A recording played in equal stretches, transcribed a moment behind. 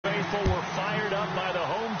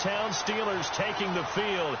hometown Steelers taking the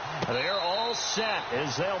field. They're all set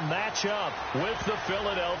as they'll match up with the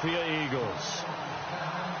Philadelphia Eagles.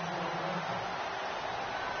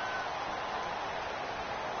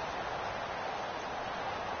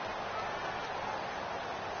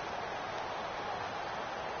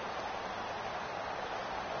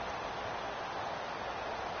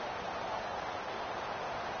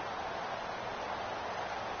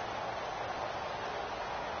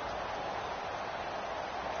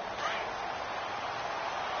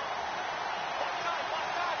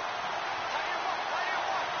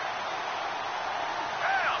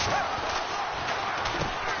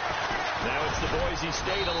 Boise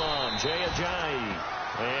State alum, Jay Ajayi,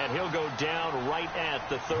 and he'll go down right at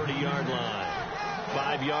the 30-yard line.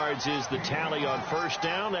 5 yards is the tally on first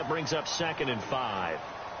down. That brings up 2nd and 5.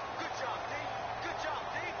 Good job, D. Good job,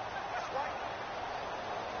 D. That's right.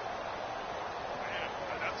 Yeah,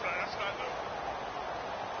 that's right. That's what I do.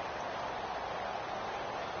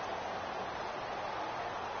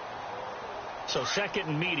 So 2nd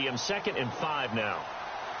and medium, 2nd and 5 now.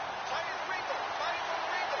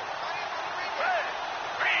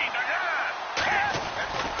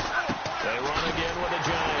 They run again with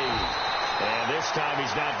Ajayi. And this time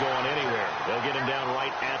he's not going anywhere. They'll get him down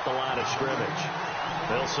right at the line of scrimmage.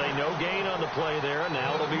 They'll say no gain on the play there.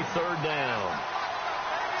 Now it'll be 3rd down.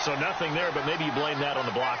 So nothing there, but maybe you blame that on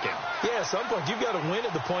the blocking. Yeah, at some point you've got to win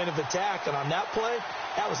at the point of attack. And on that play,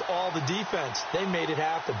 that was all the defense. They made it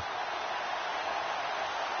happen.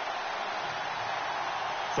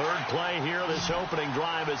 3rd play here, this opening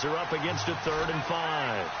drive, as they're up against a 3rd and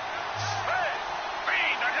 5.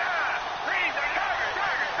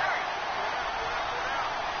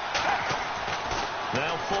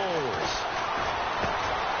 Now Foles.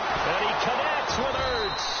 And he connects with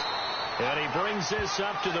Ertz. And he brings this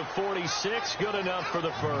up to the 46. Good enough for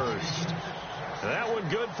the first. That one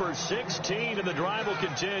good for 16, and the drive will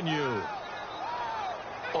continue.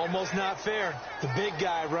 Almost not fair. The big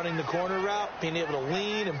guy running the corner route, being able to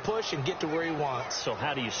lean and push and get to where he wants. So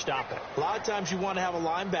how do you stop it? A lot of times you want to have a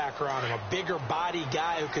linebacker on him, a bigger body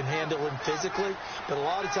guy who can handle him physically. But a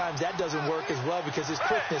lot of times that doesn't work as well because his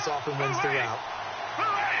quickness often wins the route.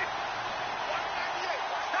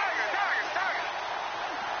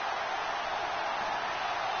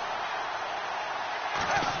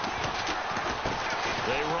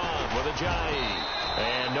 They run with Ajayi.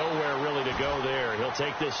 And nowhere really to go there. He'll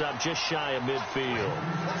take this up just shy of midfield.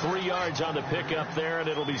 3 yards on the pickup there, and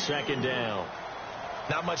it'll be 2nd down.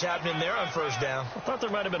 Not much happening there on first down. I thought there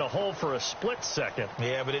might have been a hole for a split second.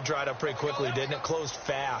 Yeah, but it dried up pretty quickly, didn't it? Closed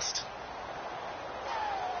fast.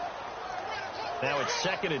 Now it's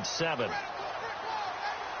 2nd and 7.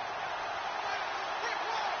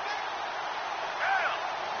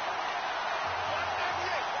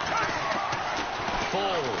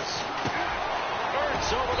 Foles.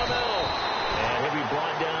 Ertz over the middle. And he'll be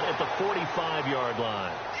brought down at the 45-yard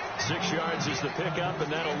line. 6 yards is the pickup,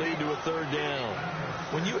 and that'll lead to a 3rd down.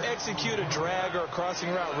 When you execute a drag or a crossing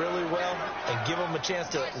route really well and give them a chance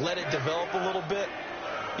to let it develop a little bit,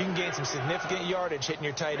 you can gain some significant yardage hitting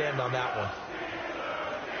your tight end on that one.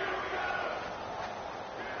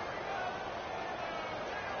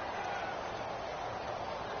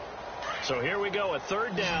 So here we go, a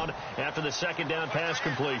 3rd down after the 2nd down pass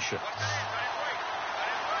completion.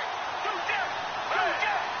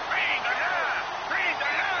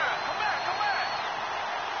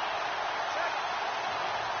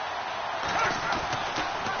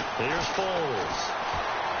 Here's Foles.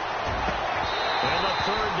 And the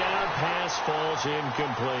 3rd down pass falls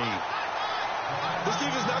incomplete. This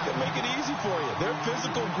team is not going to make it easy for you. They're a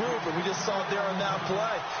physical group, and we just saw it there on that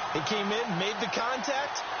play. He came in, made the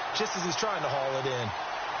contact, just as he's trying to haul it in.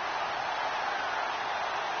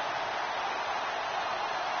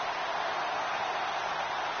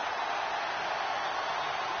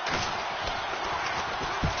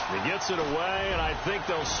 He gets it away, and I think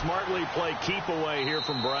they'll smartly play keep away here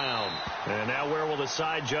from Brown. And now where will the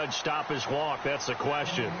side judge stop his walk? That's the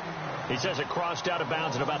question. He says it crossed out of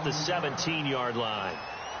bounds at about the 17-yard line.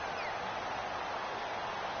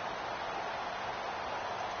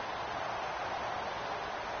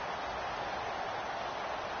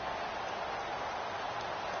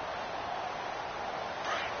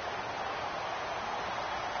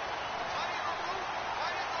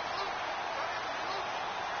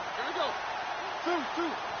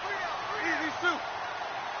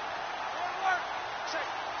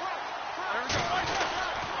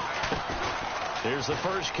 Here's the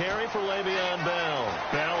first carry for Le'Veon Bell.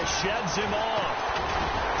 Bell sheds him off.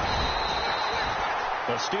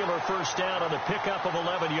 A Steeler first down on the pickup of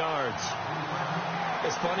 11 yards.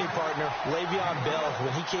 It's funny, partner. Le'Veon Bell,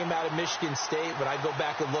 when he came out of Michigan State, when I go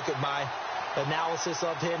back and look at my analysis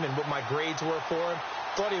of him and what my grades were for him,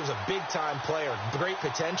 thought he was a big-time player, great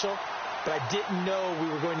potential, but I didn't know we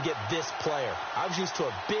were going to get this player. I was used to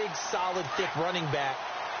a big, solid, thick running back,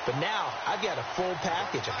 but now I've got a full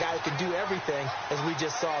package, a guy who can do everything, as we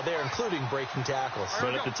just saw there, including breaking tackles.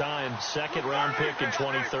 But at the time, second-round pick in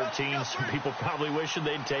 2013, some people probably wishing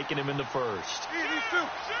they'd taken him in the first.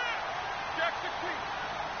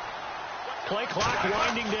 Play clock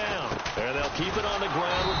winding down. There, they'll keep it on the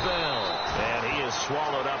ground with Bell. And he is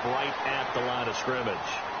swallowed up right at the line of scrimmage.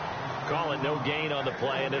 Call it no gain on the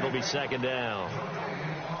play, and it'll be second down.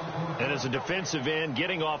 And as a defensive end,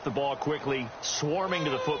 getting off the ball quickly, swarming to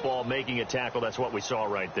the football, making a tackle, that's what we saw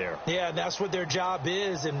right there. Yeah, that's what their job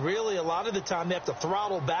is. And really, a lot of the time, they have to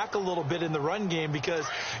throttle back a little bit in the run game because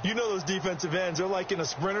you know those defensive ends, they're like in a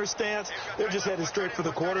sprinter stance. They're just headed straight for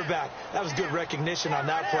the quarterback. That was good recognition on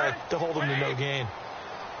that play to hold them to no gain.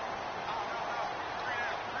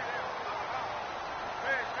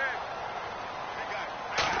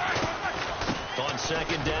 On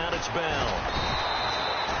second down, it's Bell.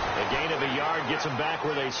 A gain of a yard gets them back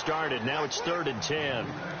where they started. Now it's 3rd and 10.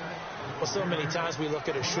 Well, so many times we look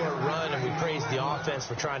at a short run and we praise the offense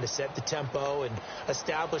for trying to set the tempo and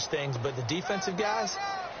establish things. But the defensive guys,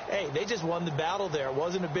 hey, they just won the battle there. It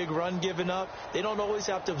wasn't a big run given up. They don't always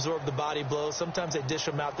have to absorb the body blows. Sometimes they dish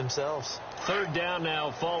them out themselves. 3rd down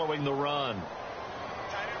now following the run.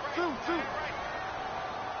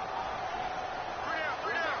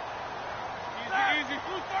 Easy.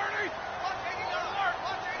 230.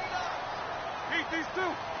 Heat these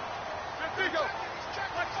two.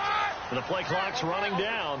 And the play clock's running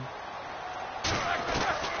down.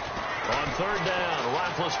 On 3rd down,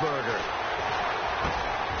 Roethlisberger.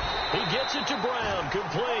 He gets it to Brown,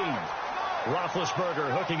 complete.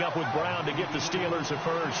 Roethlisberger hooking up with Brown to get the Steelers a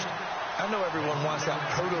first. I know everyone wants that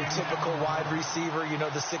prototypical wide receiver, you know,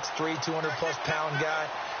 the 6'3", 200-plus pound guy,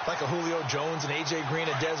 like a Julio Jones and A.J. Green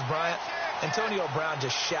and Dez Bryant. Antonio Brown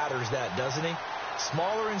just shatters that, doesn't he?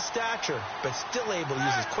 Smaller in stature, but still able to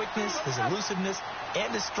use his quickness, his elusiveness,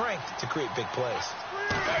 and his strength to create big plays.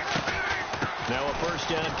 Now a first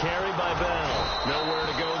down carry by Bell. Nowhere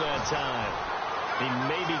to go that time. He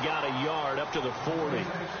maybe got a yard up to the 40.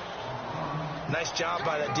 Nice job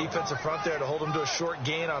by that defensive front there to hold him to a short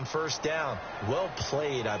gain on first down. Well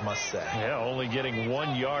played, I must say. Yeah, only getting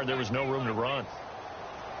 1 yard. There was no room to run.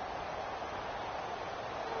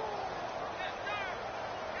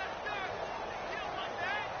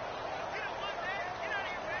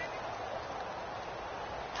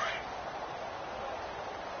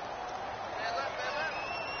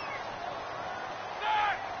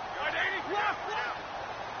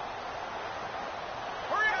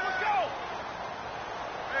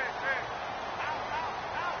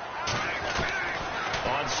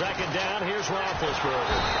 Second down, here's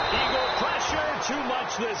Roethlisberger. Eagle pressure, too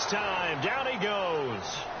much this time. Down he goes.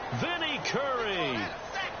 Vinny Curry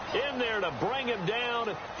in there to bring him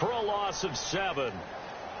down for a loss of 7.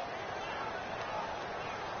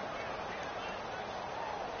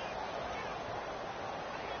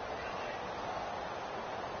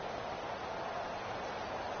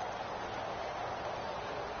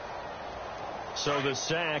 So the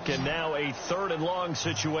sack, and now a 3rd and long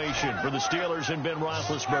situation for the Steelers and Ben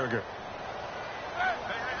Roethlisberger.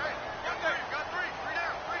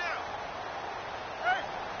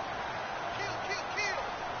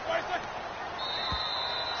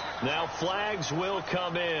 Now flags will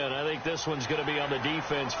come in. I think this one's going to be on the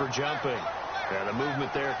defense for jumping. Yeah, the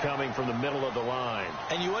movement there coming from the middle of the line.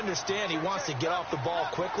 And you understand he wants to get off the ball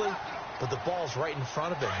quickly, but the ball's right in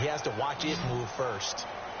front of him. He has to watch it move first.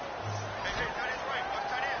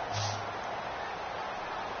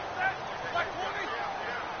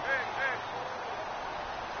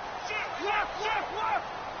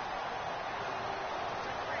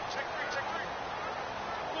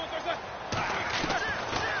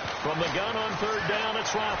 From the gun on 3rd down,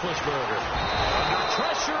 it's Roethlisberger. Under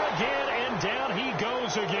pressure again, and down he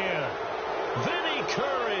goes again. Vinny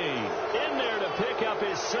Curry in there to pick up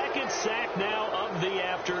his 2nd sack now of the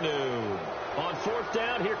afternoon. On 4th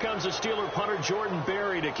down, here comes the Steeler punter Jordan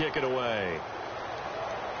Berry to kick it away.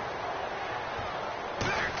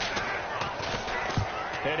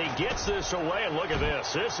 And he gets this away, and look at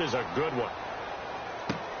this. This is a good one.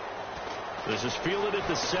 This is fielded at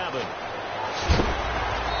the 7.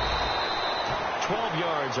 12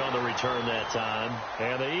 yards on the return that time.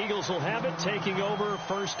 And the Eagles will have it, taking over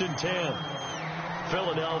 1st and 10.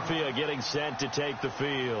 Philadelphia getting set to take the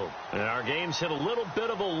field. And our game's hit a little bit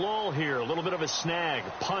of a lull here, a little bit of a snag.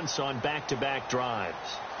 Punts on back-to-back drives.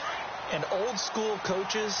 And old-school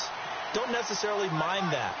coaches don't necessarily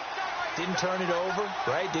mind that. Didn't turn it over,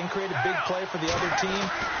 right? Didn't create a big play for the other team.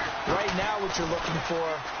 Right now what you're looking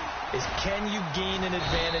for is, can you gain an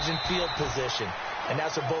advantage in field position? And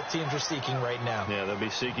that's what both teams are seeking right now. Yeah, they'll be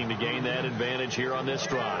seeking to gain that advantage here on this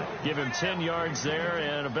drive. Give him 10 yards there,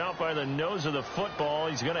 and about by the nose of the football,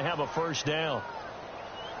 he's going to have a first down.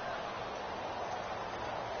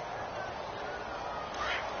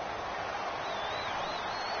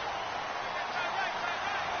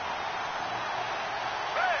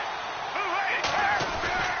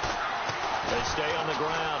 They stay on the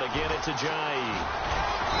ground. Again, it's Ajayi.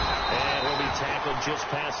 And he'll be tackled just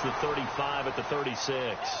past the 35 at the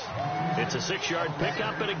 36. It's a 6-yard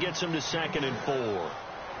pickup, and it gets him to 2nd and 4.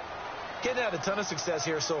 Getting had a ton of success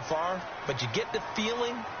here so far, but you get the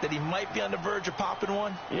feeling that he might be on the verge of popping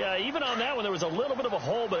one. Yeah, even on that one, there was a little bit of a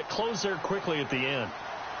hole, but it closed there quickly at the end.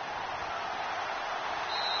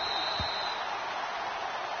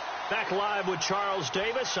 Back live with Charles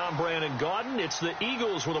Davis. I'm Brandon Gaudin. It's the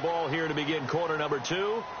Eagles with the ball here to begin quarter number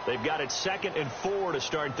 2. They've got it 2nd and 4 to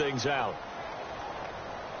start things out.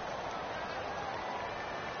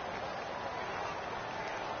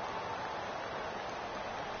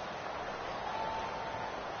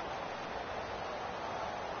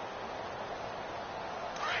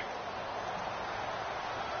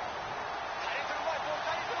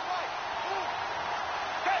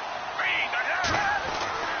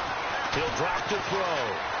 He'll drop to throw.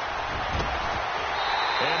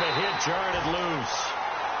 And the hit jarred it loose.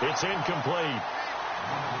 It's incomplete.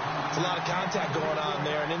 It's a lot of contact going on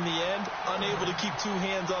there, and in the end, unable to keep 2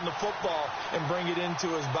 hands on the football and bring it into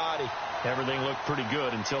his body. Everything looked pretty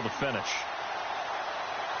good until the finish.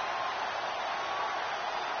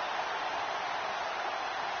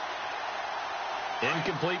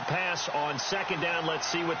 Incomplete pass on 2nd down. Let's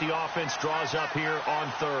see what the offense draws up here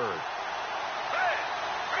on 3rd.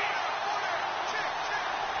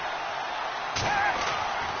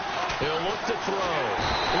 He'll look to throw.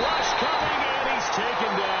 Rush coming, and he's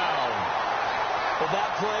taken down. Well,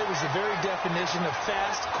 that play was the very definition of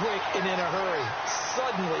fast, quick, and in a hurry.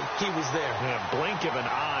 Suddenly, he was there. In a blink of an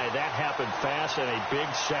eye, that happened fast, and a big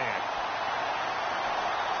sack.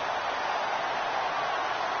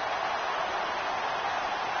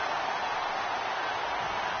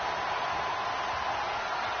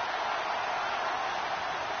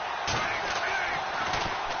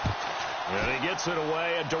 Gets it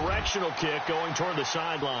away, a directional kick going toward the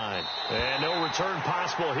sideline. And no return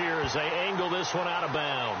possible here as they angle this one out of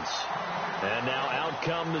bounds. And now out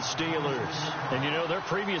come the Steelers. And, you know, their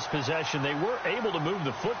previous possession, they were able to move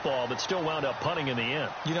the football, but still wound up punting in the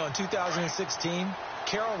end. You know, in 2016,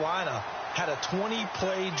 Carolina had a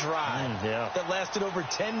 20-play drive that lasted over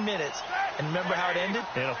 10 minutes. And remember how it ended?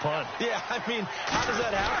 In a punt. Yeah, I mean, how does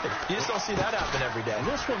that happen? You just don't see that happen every day.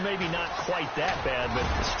 This one maybe not quite that bad, but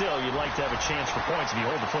still, you'd like to have a chance for points if you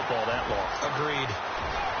hold the football that long. Agreed.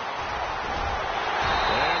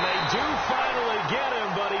 And they do finally get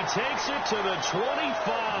him, but he takes it to the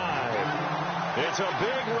 25. It's a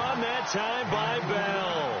big run that time by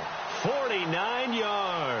Bell. 49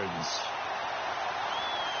 yards.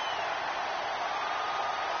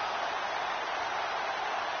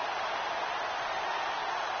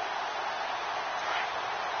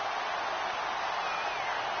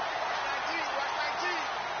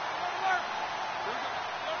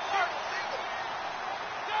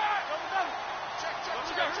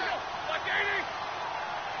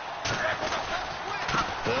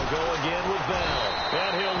 They'll go again with Bell.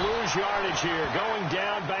 And he'll lose yardage here. Going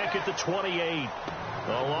down back at the 28.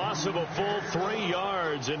 A loss of a full 3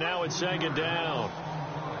 yards, and now it's 2nd down.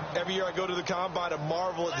 Every year I go to the combine and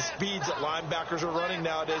marvel at the speeds that linebackers are running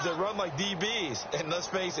nowadays. They run like DBs. And let's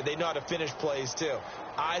face it, they know how to finish plays too.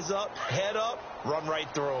 Eyes up, head up, run right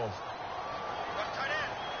through them.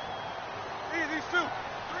 These 2. 3 down.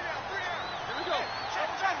 Here we go. Check.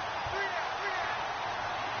 3 down.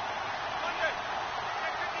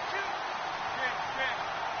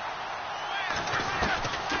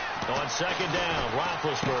 On 2nd down,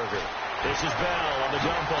 Roethlisberger. This is Bell on the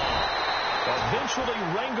dump off. Eventually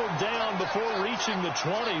wrangled down before reaching the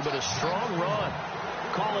 20, but a strong run.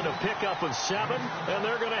 Call it a pickup of 7, and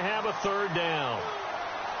they're going to have a 3rd down.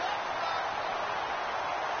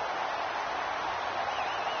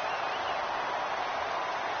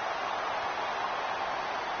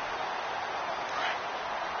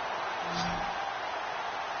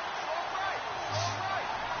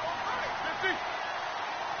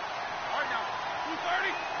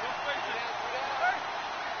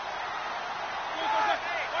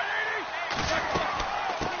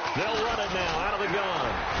 They'll run it now out of the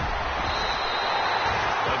gun.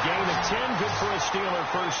 A gain of 10, good for a Steeler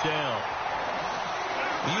first down.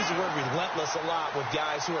 We use the word relentless a lot with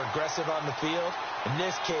guys who are aggressive on the field. In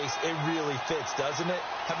this case, it really fits, doesn't it?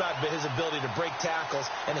 How about his ability to break tackles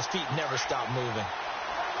and his feet never stop moving?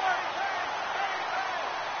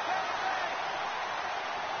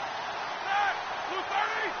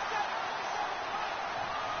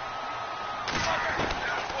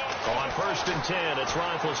 On 1st and 10, it's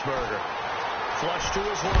Roethlisberger. Flush to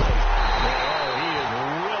his right. Oh, he is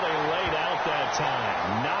really laid out that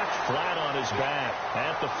time. Knocked flat on his back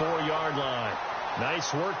at the 4-yard line.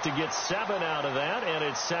 Nice work to get 7 out of that, and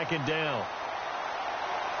it's 2nd down.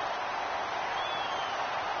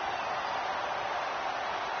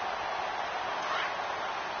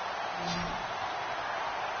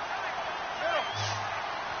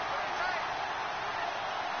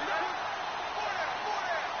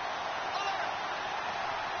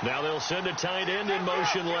 Now they'll send a tight end in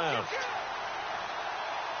motion left.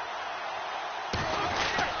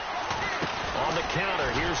 On the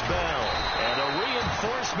counter, here's Bell. And the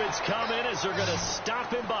reinforcements come in as they're going to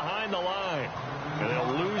stop him behind the line. And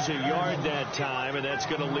they'll lose a yard that time, and that's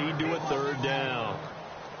going to lead to a 3rd down.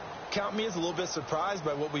 Count me as a little bit surprised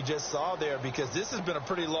by what we just saw there, because this has been a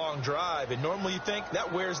pretty long drive, and normally you think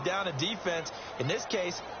that wears down a defense. In this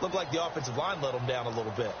case, looked like the offensive line let them down a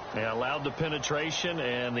little bit. They allowed the penetration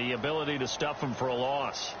and the ability to stuff them for a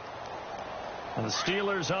loss. And the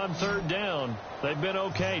Steelers on 3rd down, they've been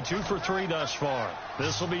okay, 2 for 3 thus far.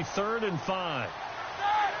 This will be 3rd and 5.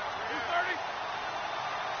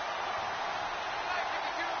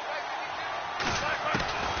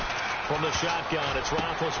 From the shotgun, it's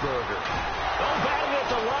Roethlisberger. Oh, batted at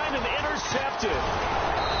the line and intercepted.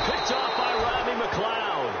 Picked off by Rodney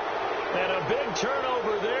McLeod. And a big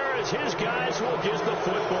turnover there as his guys will get the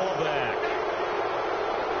football back.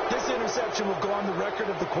 This interception will go on the record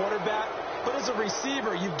of the quarterback, but as a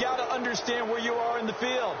receiver, you've got to understand where you are in the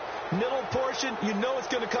field. Middle portion, you know it's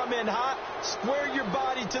going to come in hot. Square your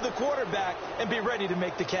body to the quarterback and be ready to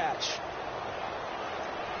make the catch.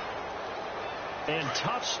 And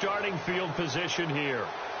tough starting field position here.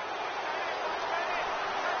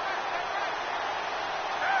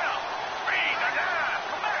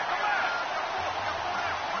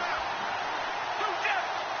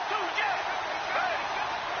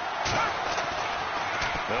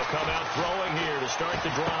 They'll come out throwing here to start the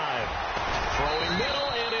drive. Throwing middle,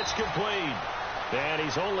 and it's complete. And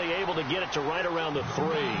he's only able to get it to right around the 3.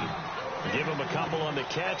 Give him a couple on the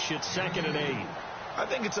catch. It's 2nd and 8. I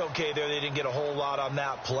think it's okay there. They didn't get a whole lot on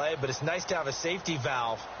that play, but it's nice to have a safety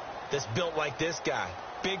valve that's built like this guy.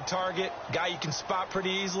 Big target, guy you can spot pretty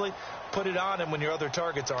easily. Put it on him when your other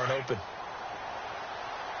targets aren't open.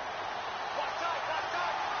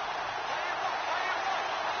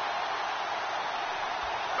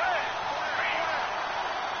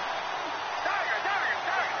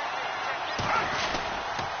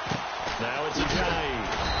 Now it's a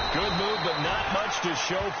Ajayi. Good move, but not much to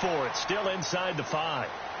show for it. Still inside the 5.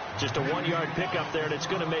 Just a 1-yard pickup there, and it's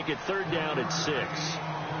going to make it 3rd down at 6.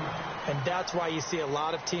 And that's why you see a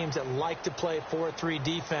lot of teams that like to play 4-3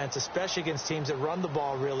 defense, especially against teams that run the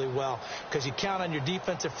ball really well, because you count on your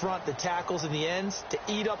defensive front, the tackles and the ends, to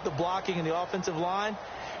eat up the blocking in the offensive line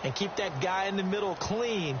and keep that guy in the middle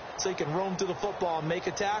clean so he can roam through the football and make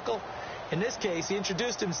a tackle. In this case, he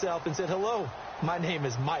introduced himself and said, "Hello, my name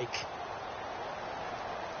is Mike."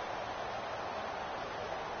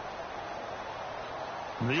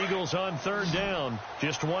 The Eagles on 3rd down.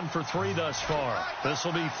 Just 1 for 3 thus far. This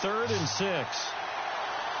will be 3rd and 6.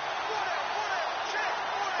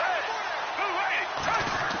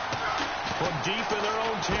 From deep in their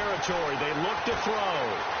own territory, they look to throw.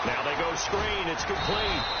 Now they go screen. It's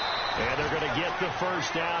complete. And they're going to get the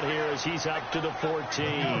first down here as he's up to the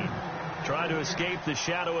 14. Trying to escape the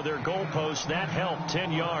shadow of their goalpost. That helped.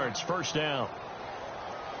 10 yards. First down.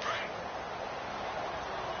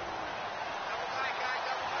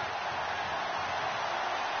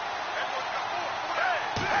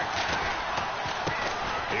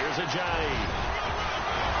 Here's Ajayi.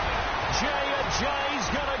 Ajayi's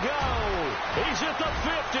going to go. He's at the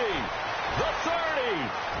 50, the 30,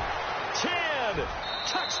 10.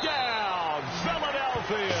 Touchdown,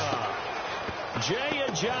 Philadelphia.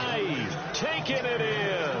 Ajayi taking it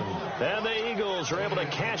in. And the Eagles are able to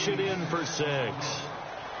cash it in for 6.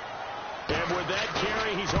 And with that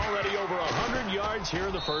carry, he's already over 100 yards here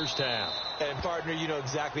in the first half. And, partner, you know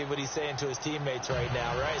exactly what he's saying to his teammates right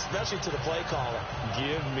now, right? Especially to the play caller.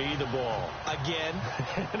 Give me the ball. Again,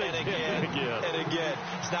 and again, and again.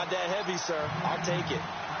 It's not that heavy, sir. I'll take it.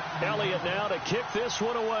 Elliott now to kick this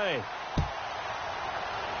one away.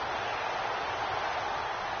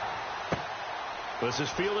 This is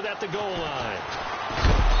fielded at the goal line.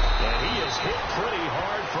 And he is hit pretty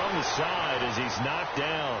hard from the side as he's knocked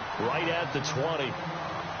down right at the 20.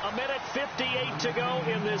 A minute 58 to go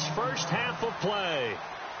in this first half of play.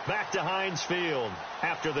 Back to Heinz Field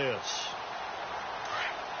after this.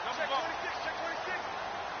 Check 26, check 26.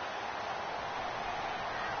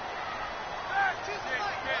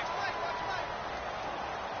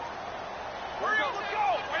 Hurry up, let's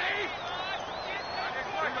go, Wade!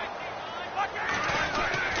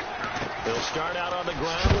 He'll start out on the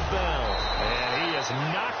ground with Bell. And he is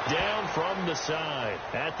knocked down from the side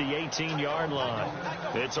at the 18-yard line.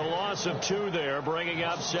 It's a loss of 2 there, bringing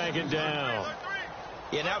up second down.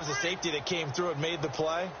 Yeah, that was a safety that came through and made the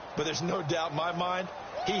play. But there's no doubt in my mind,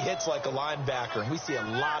 he hits like a linebacker. And we see a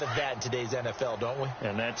lot of that in today's NFL, don't we?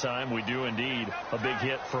 And that time we do indeed. A big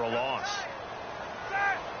hit for a loss.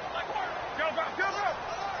 Go, go, go, go!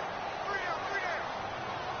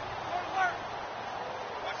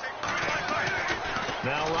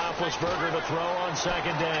 Now Roethlisberger to throw on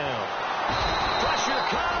second down. Pressure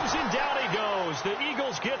comes, and down he goes. The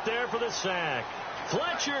Eagles get there for the sack.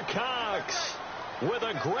 Fletcher Cox with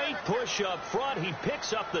a great push up front. He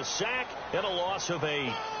picks up the sack and a loss of 8.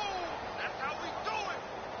 That's how we do it.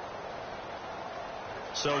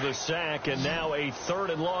 So the sack, and now a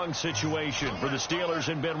 3rd and long situation for the Steelers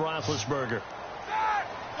and Ben Roethlisberger.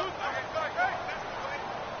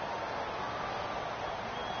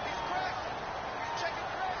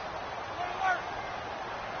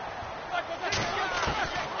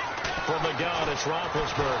 From the gun, it's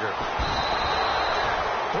Roethlisberger.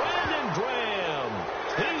 Brandon Graham.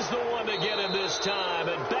 He's the one to get him this time.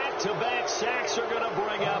 And back-to-back sacks are going to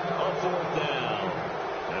bring up a 4th down.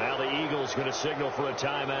 And now the Eagles going to signal for a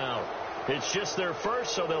timeout. It's just their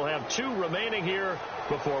first, so they'll have 2 remaining here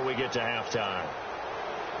before we get to halftime.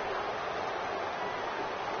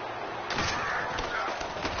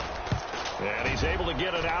 And he's able to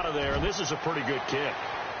get it out of there. And this is a pretty good kick.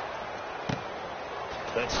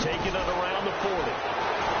 That's taken it around the 40.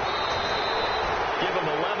 Give him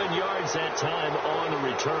 11 yards that time on the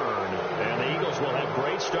return. And the Eagles will have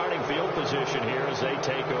great starting field position here as they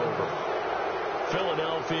take over.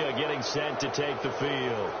 Philadelphia getting set to take the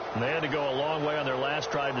field. And they had to go a long way on their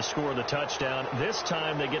last drive to score the touchdown. This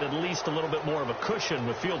time they get at least a little bit more of a cushion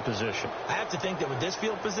with field position. I have to think that with this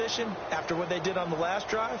field position, after what they did on the last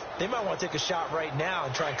drive, they might want to take a shot right now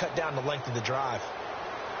and try and cut down the length of the drive.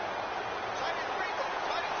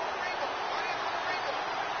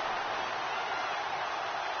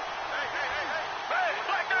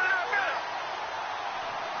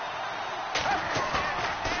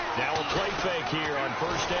 Play fake here on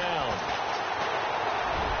first down.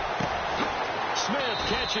 Smith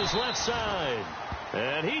catches left side.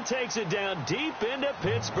 And he takes it down deep into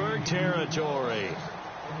Pittsburgh territory.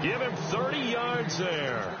 Give him 30 yards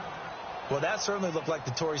there. Well, that certainly looked like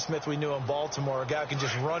the Torrey Smith we knew in Baltimore. A guy can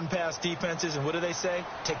just run past defenses, and what do they say?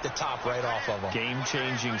 Take the top right off of them.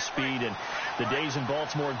 Game-changing speed, and the days in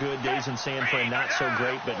Baltimore good, days in San Fran not so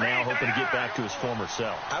great, but now hoping to get back to his former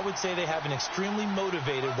self. I would say they have an extremely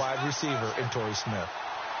motivated wide receiver in Torrey Smith.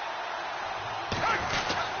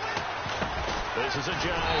 This is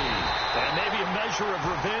Ajayi, and maybe a measure of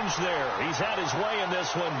revenge there. He's had his way in this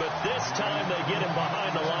one, but this time they get him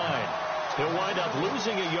behind the line. He'll wind up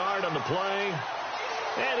losing a yard on the play,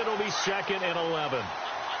 and it'll be 2nd and 11.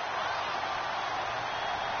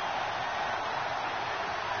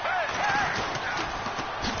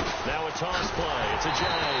 Now a toss play. It's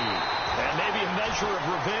Ajayi. And maybe a measure of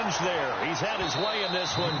revenge there. He's had his way in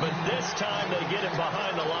this one, but this time they get him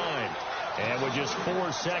behind the line. And with just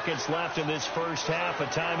 4 seconds left in this first half, a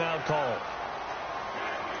timeout call.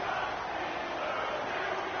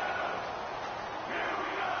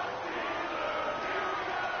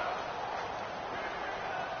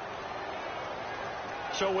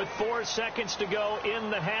 So with 4 seconds to go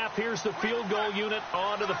in the half, here's the field goal unit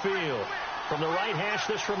onto the field. From the right hash,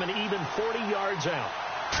 this from an even 40 yards out.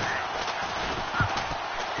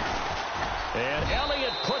 And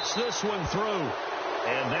Elliott puts this one through.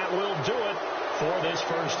 And that will do it for this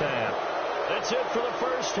first half. That's it for the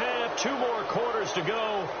first half. 2 more quarters to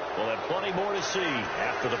go. We'll have plenty more to see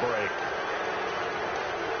after the break.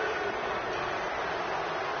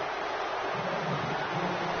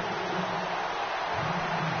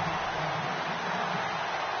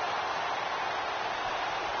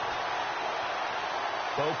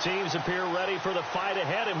 Both teams appear ready for the fight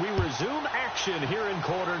ahead, and we resume action here in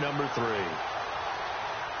quarter number 3.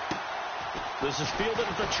 This is fielded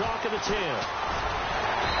at the chalk of the 10.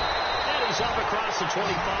 And he Brings up across the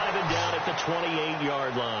 25 and down at the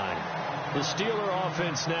 28-yard line. The Steeler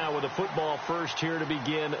offense now with a football first here to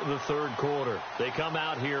begin the third quarter. They come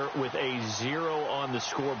out here with a 0 on the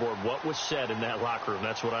scoreboard. What was said in that locker room?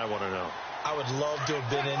 That's what I want to know. I would love to have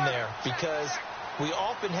been in there because we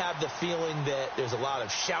often have the feeling that there's a lot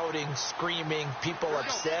of shouting, screaming, people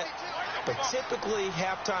upset. But typically,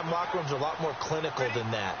 halftime locker rooms are a lot more clinical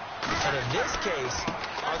than that. And in this case,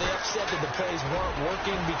 are they upset that the plays weren't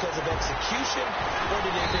working because of execution, or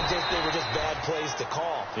do they think that they were just bad plays to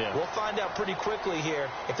call? Yeah. We'll find out pretty quickly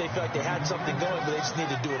here if they feel like they had something going, but they just need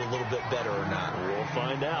to do it a little bit better or not. We'll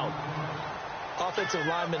find out. Offensive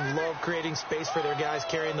linemen love creating space for their guys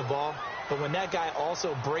carrying the ball, but when that guy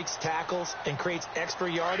also breaks tackles and creates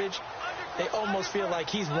extra yardage, they almost feel like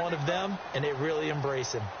he's one of them, and they really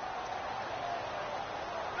embrace him.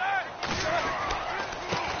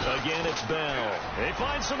 Again, it's Bell. They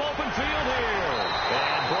find some open field here.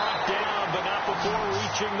 And brought down, but not before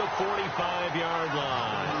reaching the 45-yard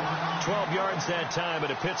line. 12 yards that time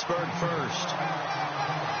at a Pittsburgh first.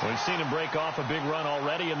 We've seen him break off a big run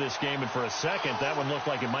already in this game, and for a second, that one looked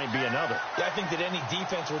like it might be another. Yeah, I think that any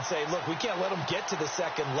defense would say, look, we can't let him get to the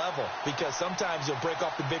second level because sometimes he'll break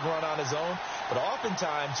off the big run on his own, but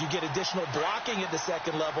oftentimes you get additional blocking at the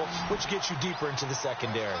second level, which gets you deeper into the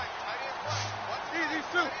secondary. Easy,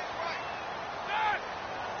 Sue.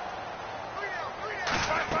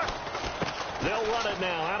 They'll run it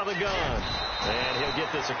now out of the gun. And he'll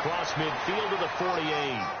get this across midfield to the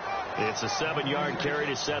 48. It's a 7-yard carry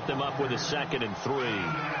to set them up with a 2nd and 3.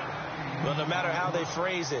 Well, no matter how they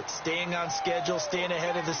phrase it, staying on schedule, staying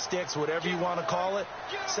ahead of the sticks, whatever you want to call it,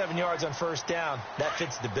 7 yards on first down, that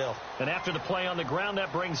fits the bill. And after the play on the ground,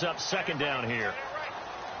 that brings up 2nd down here.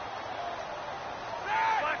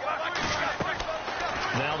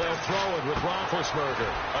 Now they'll throw it with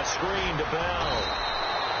Roethlisberger. A screen to Bell.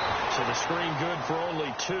 So the screen good for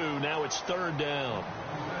only 2. Now it's 3rd down.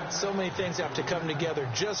 So many things have to come together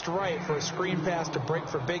just right for a screen pass to break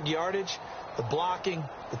for big yardage. The blocking,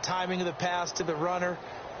 the timing of the pass to the runner,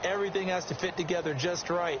 everything has to fit together just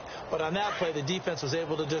right. But on that play, the defense was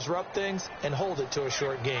able to disrupt things and hold it to a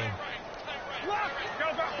short game. Go.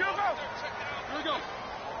 Here we go.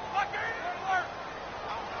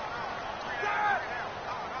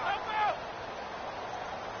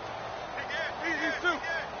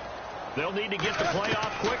 They'll need to get the play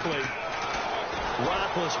off quickly.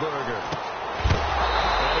 Roethlisberger.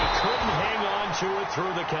 And he couldn't hang on to it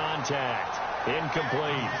through the contact.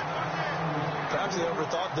 Incomplete. Perhaps they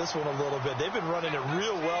overthought this one a little bit. They've been running it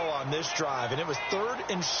real well on this drive, and it was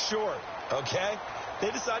 3rd and short, okay?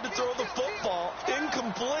 They decided to throw the football.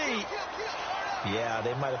 Incomplete. Yeah,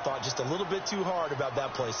 they might have thought just a little bit too hard about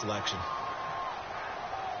that play selection.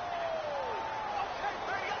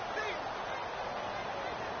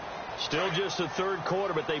 Still just the third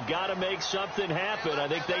quarter, but they've got to make something happen. I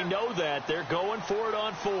think they know that. They're going for it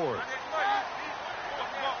on 4th.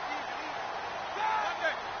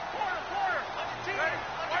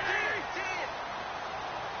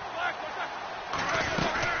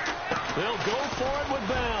 They'll go for it with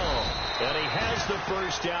Bell. And he has the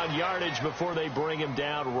first down yardage before they bring him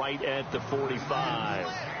down right at the 45.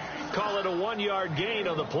 Call it a 1-yard gain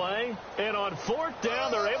on the play. And on 4th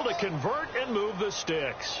down, they're able to convert and move the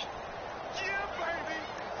sticks.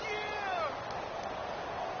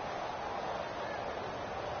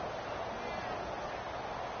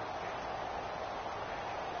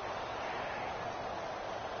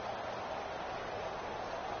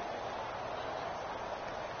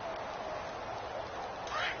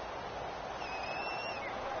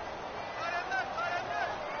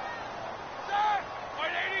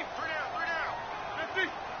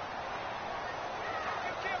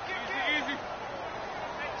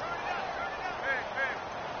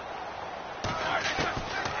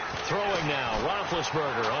 Throwing now,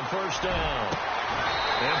 Roethlisberger on first down.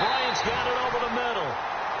 And Bryant's got it over the middle.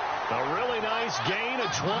 A really nice gain of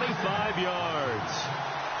 25 yards.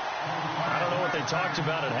 I don't know what they talked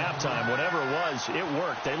about at halftime. Whatever it was, it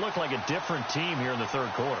worked. They look like a different team here in the third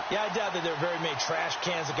quarter. Yeah, I doubt that there were very many trash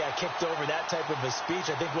cans that got kicked over, that type of a speech.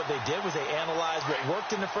 I think what they did was they analyzed what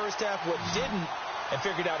worked in the first half, what didn't, and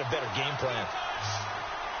figured out a better game plan.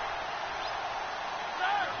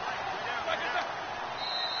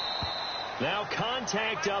 Now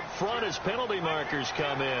contact up front as penalty markers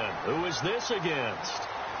come in. Who is this against?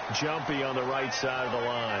 Jumpy on the right side of the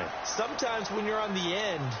line. Sometimes when you're on the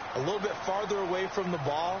end, a little bit farther away from the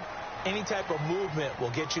ball, any type of movement will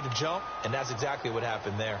get you to jump, and that's exactly what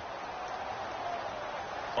happened there.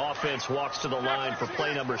 Offense walks to the line for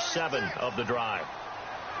play number 7 of the drive.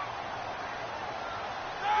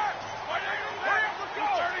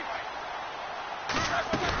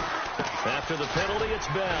 After the penalty, it's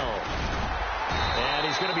Bell. And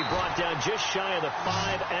he's going to be brought down just shy of the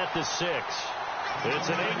 5 at the 6. It's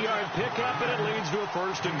an 8-yard pickup, and it leads to a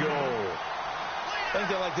 1st and goal. I think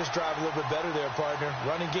they like this drive a little bit better there, partner.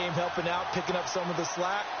 Running game helping out, picking up some of the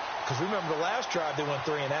slack. Because remember, the last drive, they went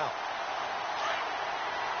 3 and out.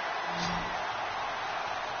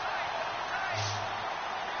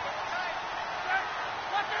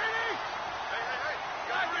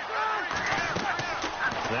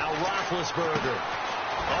 Now Roethlisberger.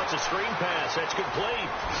 Oh, it's a screen pass. That's complete.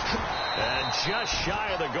 And just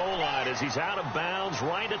shy of the goal line as he's out of bounds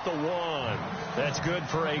right at the 1. That's good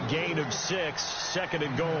for a gain of 6. 2nd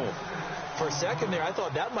and goal. For a second there, I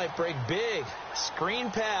thought that might break big.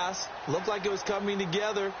 Screen pass. Looked like it was coming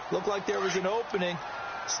together. Looked like there was an opening.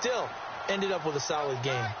 Still, ended up with a solid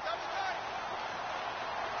game.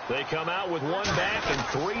 They come out with 1 back and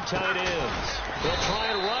 3 tight ends. They'll try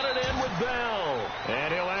and run it in with Bell.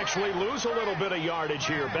 And he'll actually lose a little bit of yardage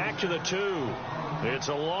here. Back to the 2. It's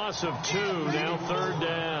a loss of 2. Now 3rd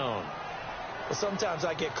down. Well, sometimes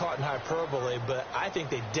I get caught in hyperbole, but I think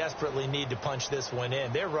they desperately need to punch this one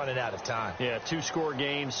in. They're running out of time. Yeah, 2-score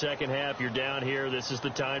game, second half. You're down here. This is the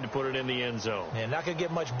time to put it in the end zone. Man, not going to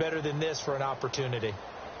get much better than this for an opportunity.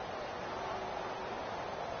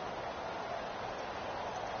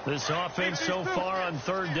 This offense so far on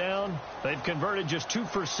 3rd down, they've converted just 2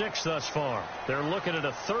 for 6 thus far. They're looking at a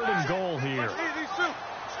 3rd and goal here.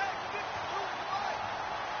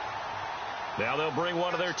 Now they'll bring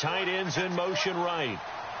one of their tight ends in motion right.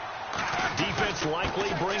 Defense likely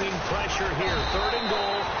bringing pressure here. 3rd and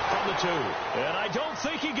goal from the 2. And I don't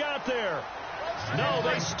think he got there. No,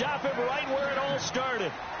 they stop him right where it all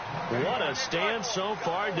started. What a stand so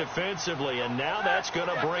far defensively, and now that's going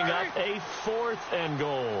to bring up a 4th and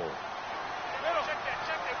goal.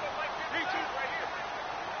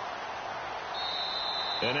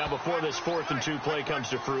 And now before this 4th and 2 play comes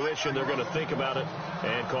to fruition, they're going to think about it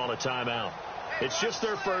and call a timeout. It's just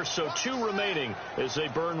their first, so 2 remaining as they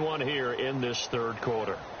burn one here in this 3rd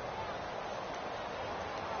quarter.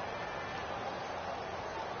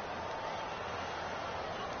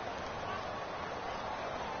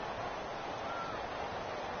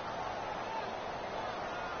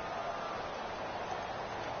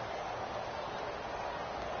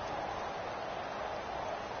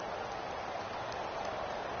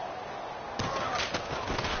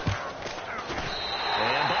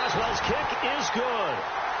 Good.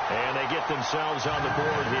 And they get themselves on the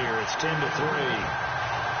board here. It's 10-3.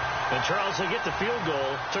 And Charles, they get the field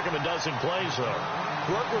goal. Took them a dozen plays, though.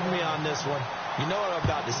 Work with me on this one. You know what I'm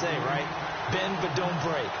about to say, right? Bend but don't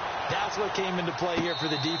break. That's what came into play here for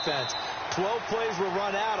the defense. 12 plays were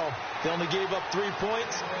run at them. They only gave up 3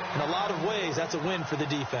 points. In a lot of ways, that's a win for the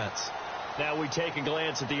defense. Now we take a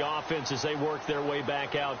glance at the offense as they work their way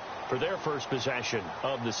back out for their first possession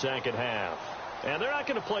of the second half. And they're not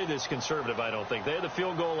going to play this conservative, I don't think. They had the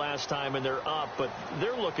field goal last time, and they're up, but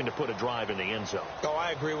they're looking to put a drive in the end zone. Oh,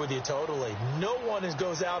 I agree with you totally. No one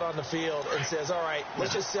goes out on the field and says, all right,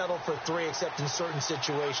 let's just settle for 3, except in certain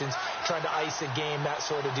situations, trying to ice a game, that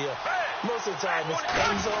sort of deal. Most of the time, it's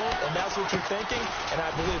end zone, and that's what you're thinking, and I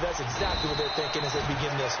believe that's exactly what they're thinking as they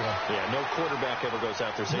begin this one. Yeah, no quarterback ever goes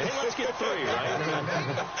out there saying, hey, let's get 3,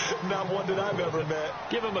 right? Not one that I've ever met.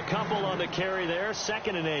 Give him a couple on the carry there.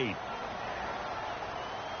 2nd and 8.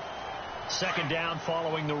 2nd down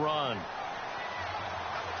following the run.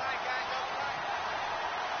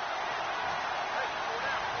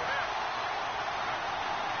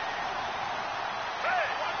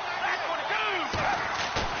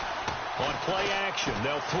 On play action,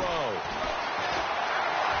 they'll throw.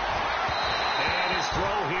 And his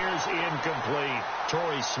throw here's incomplete.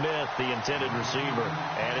 Torrey Smith, the intended receiver,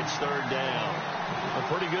 and it's 3rd down. A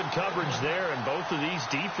pretty good coverage there, and both of these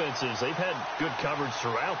defenses, they've had good coverage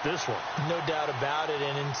throughout this one. No doubt about it,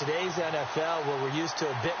 and in today's NFL, where we're used to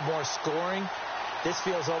a bit more scoring, this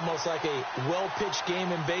feels almost like a well-pitched game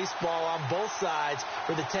in baseball on both sides,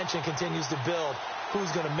 where the tension continues to build.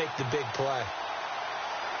 Who's going to make the big play?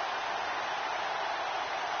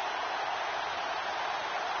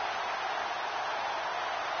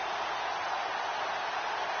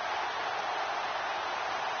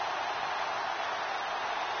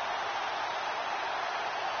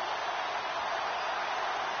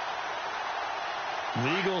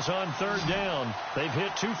 The Eagles on 3rd down. They've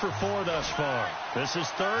hit 2 for 4 thus far. This is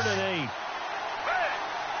 3rd and 8.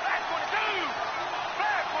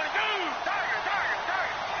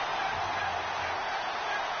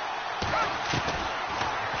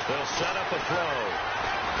 They'll set up a throw.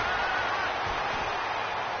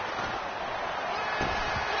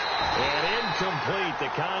 And complete.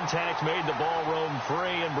 The contact made the ball roam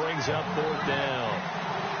free and brings up fourth down.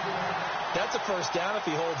 That's a first down if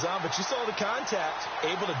he holds on, but you saw the contact,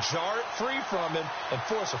 able to jar it free from him and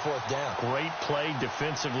force a fourth down. Great play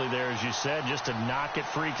defensively there, as you said, just to knock it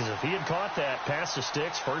free, because if he had caught that, past the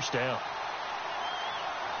sticks, first down.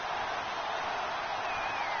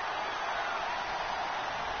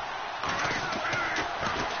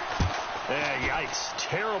 Yikes.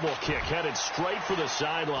 Terrible kick, headed straight for the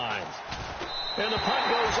sidelines. And the punt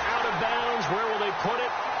goes out of bounds. Where will they put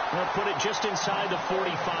it? They'll put it just inside the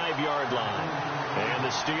 45-yard line. And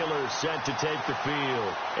the Steelers set to take the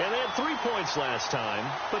field. And they had 3 points last time,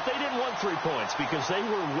 but they didn't want 3 points because they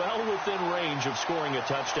were well within range of scoring a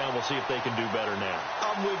touchdown. We'll see if they can do better now.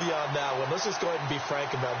 I'm with you on that one. Let's just go ahead and be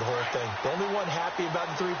frank about the whole thing. The only one happy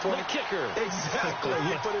about the 3-point. The kicker. Exactly.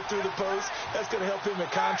 He put it through the post. That's going to help him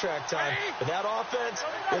at contract time. But that offense,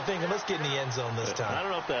 they're thinking, let's get in the end zone this time. I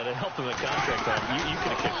don't know if that helped him at contract time. You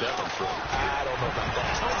could have kicked that one through. I don't know about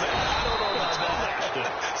that. I don't know about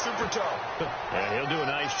that. Super tough. And he'll do a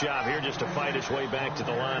nice job here just to fight his way back to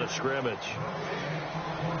the line of scrimmage.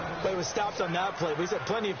 But it was stopped on that play. He's had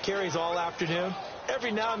plenty of carries all afternoon.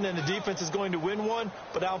 Every now and then the defense is going to win one,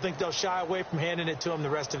 but I don't think they'll shy away from handing it to him the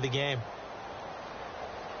rest of the game.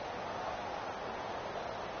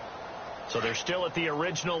 So they're still at the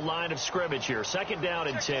original line of scrimmage here. Second down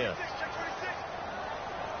and 10.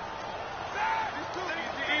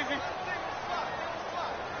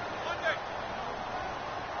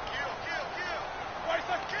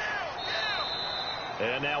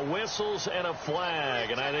 And now whistles and a flag,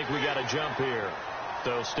 and I think we got a jump here.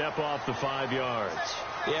 So step off the 5 yards.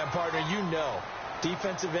 Yeah, partner, you know,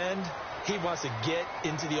 defensive end, he wants to get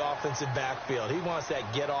into the offensive backfield. He wants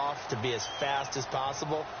that get off to be as fast as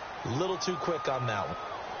possible. A little too quick on that one.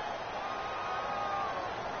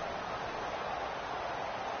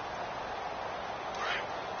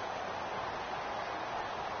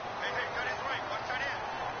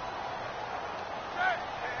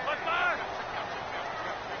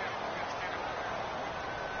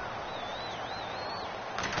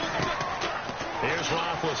 Here's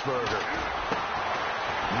Roethlisberger.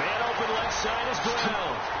 Man open left side is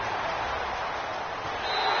Brown.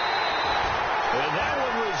 And that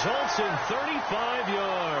one results in 35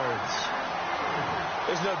 yards.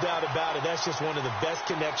 There's no doubt about it. That's just one of the best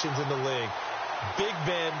connections in the league. Big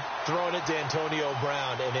Ben throwing it to Antonio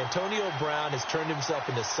Brown. And Antonio Brown has turned himself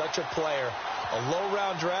into such a player. A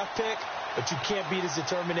low-round draft pick, but you can't beat his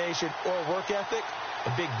determination or work ethic.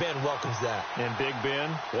 And Big Ben welcomes that. And Big Ben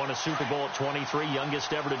won a Super Bowl at 23,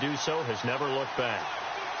 youngest ever to do so, has never looked back.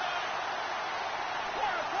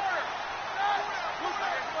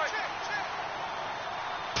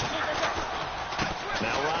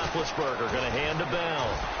 Now Roethlisberger going to hand to Bell.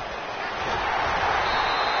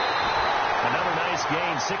 Another nice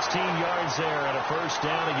gain, 16 yards there and a first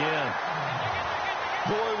down again.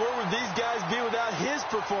 Boy, where would these guys be without his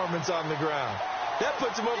performance on the ground? That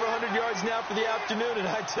puts him over 100 yards now for the afternoon, and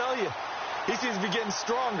I tell you, he seems to be getting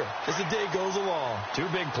stronger as the day goes along. 2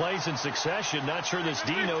 big plays in succession. Not sure this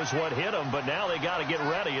D knows what hit him, but now they got to get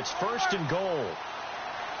ready. It's first and goal.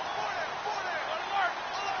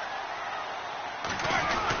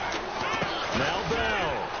 Now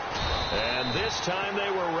Bell. And this time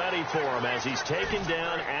they were ready for him as he's taken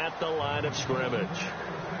down at the line of scrimmage.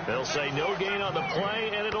 They'll say no gain on the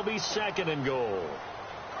play, and it'll be second and goal.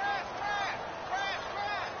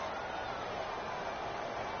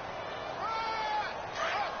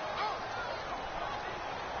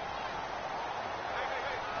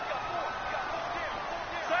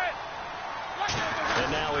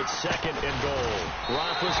 It's second and goal.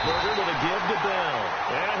 Roethlisberger with a give to Bell.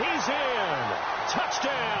 And he's in.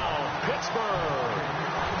 Touchdown, Pittsburgh.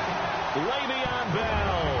 Le'Veon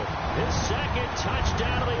Bell, his second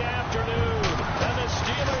touchdown of the afternoon. And the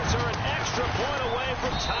Steelers are an extra point away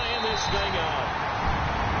from tying this thing up.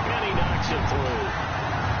 And he knocks it through.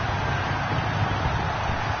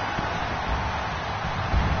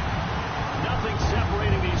 Nothing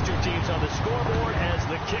separating these two teams on the scoreboard as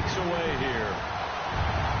the kick's away here.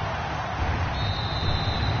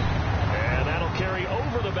 Carry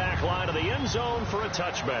over the back line of the end zone for a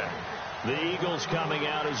touchback. The Eagles coming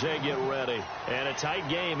out as they get ready. And a tight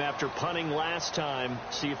game after punting last time.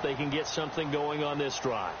 See if they can get something going on this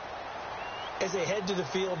drive. As they head to the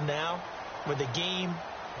field now, with the game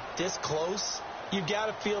this close, you've got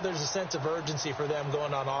to feel there's a sense of urgency for them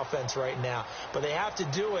going on offense right now. But they have to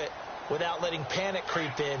do it without letting panic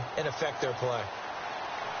creep in and affect their play.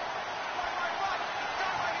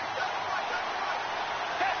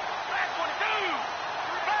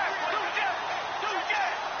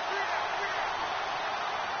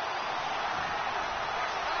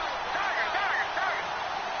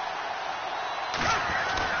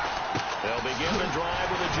 begin the drive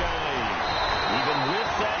with a jive. Even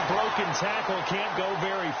with that broken tackle, can't go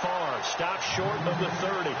very far. Stopped short of the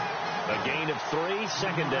 30. A gain of 3,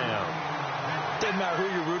 second down. Doesn't matter who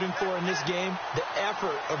you're rooting for in this game. The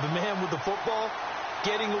effort of the man with the football,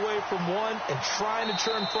 getting away from one and trying to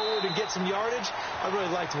turn forward and get some yardage, I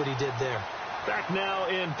really liked what he did there. Back now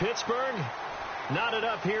in Pittsburgh. Knotted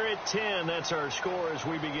up here at 10. That's our score as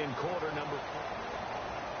we begin quarter number 4.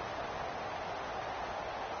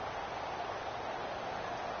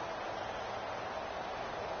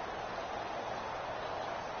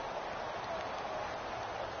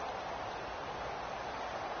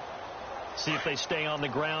 See if they stay on the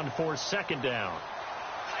ground for second down.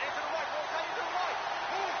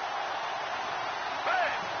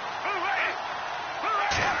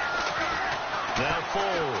 Now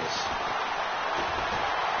Foles.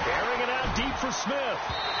 Airing it out deep for Smith.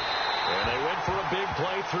 And they went for a big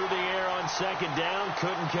play through the air on second down.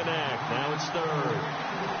 Couldn't connect. Now it's third.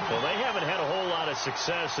 Well, they haven't had a whole lot of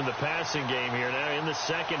success in the passing game here. Now in the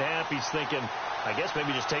second half, he's thinking, I guess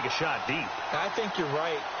maybe just take a shot deep. I think you're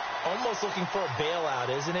right. Almost looking for a bailout,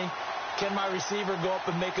 isn't he? Can my receiver go up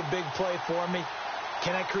and make a big play for me?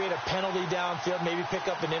 Can I create a penalty downfield, maybe pick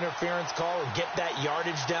up an interference call and get that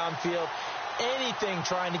yardage downfield? Anything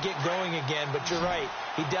trying to get going again, but you're right.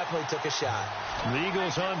 He definitely took a shot. The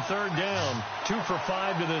Eagles on third down, 2 for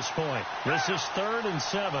 5 to this point. This is 3rd and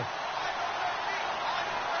 7.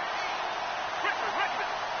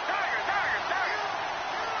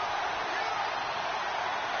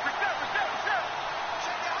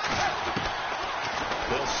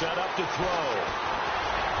 They'll set up to throw.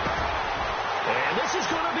 And this is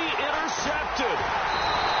going to be intercepted.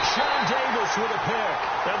 Sean Davis with a pick.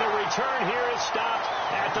 And the return here is stopped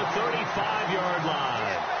at the 35-yard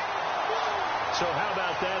line. So how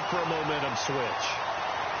about that for a momentum switch?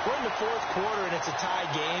 We're in the fourth quarter, and it's a tie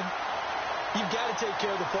game. You've got to take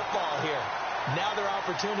care of the football here. Now their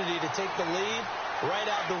opportunity to take the lead right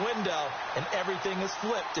out the window, and everything is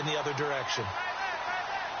flipped in the other direction.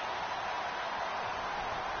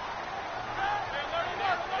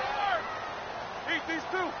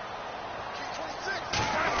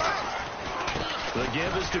 The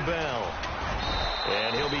give is to Bell.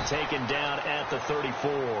 And he'll be taken down at the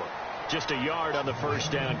 34. Just a yard on the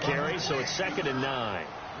first down carry, so it's 2nd and 9.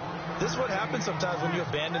 This is what happens sometimes when you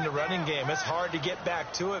abandon the running game. It's hard to get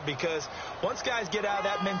back to it because once guys get out of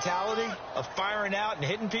that mentality of firing out and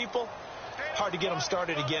hitting people, hard to get them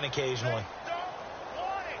started again occasionally.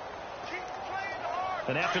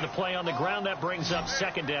 And after the play on the ground, that brings up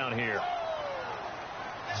 2nd down here.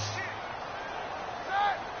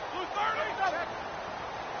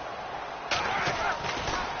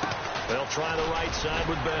 They'll try the right side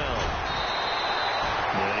with Bell.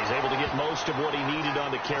 And he's able to get most of what he needed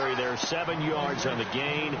on the carry there. 7 yards on the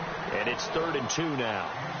gain, and it's 3rd and 2 now.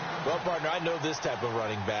 Well, partner, I know this type of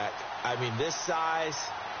running back. I mean, this size,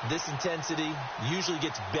 this intensity usually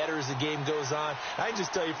gets better as the game goes on. I can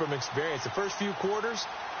just tell you from experience, the first few quarters,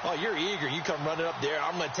 oh, you're eager. You come running up there,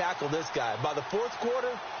 I'm going to tackle this guy. By the fourth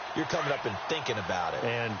quarter, you're coming up and thinking about it.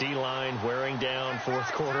 And D-line wearing down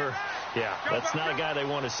fourth quarter. Yeah, that's not a guy they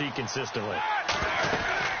want to see consistently.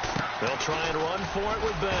 They'll try and run for it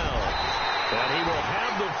with Bell. And he will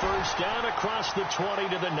have the first down across the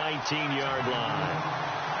 20 to the 19-yard line.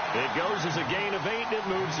 It goes as a gain of 8, and it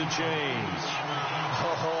moves the chains.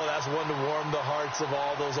 Oh, that's one to warm the hearts of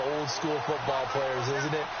all those old-school football players,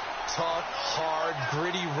 isn't it? Tough, hard,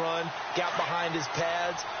 gritty run, got behind his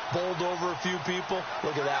pads, bowled over a few people.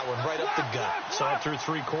 Look at that one, right up the gut. Saw it through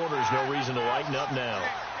 3 quarters, no reason to lighten up now.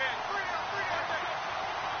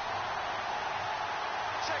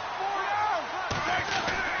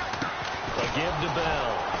 A give to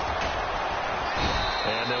Bell.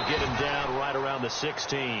 And they'll get him down right around the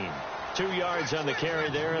 16. 2 yards on the carry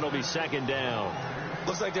there. It'll be 2nd down.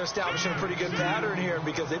 Looks like they're establishing a pretty good pattern here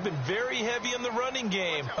because they've been very heavy in the running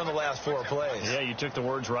game on the last 4 plays. Yeah, you took the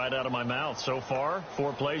words right out of my mouth. So far,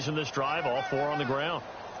 4 plays in this drive, all 4 on the ground.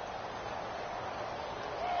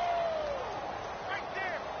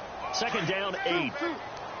 2nd down, 8.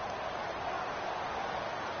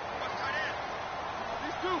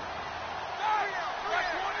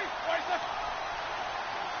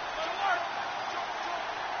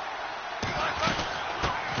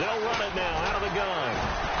 They'll run it now out of the gun.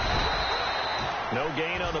 No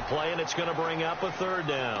gain on the play, and it's going to bring up a 3rd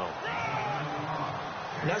down.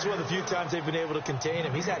 And that's one of the few times they've been able to contain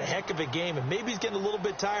him. He's had a heck of a game, and maybe he's getting a little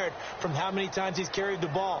bit tired from how many times he's carried the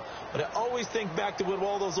ball. But I always think back to what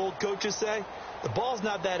all those old coaches say. The ball's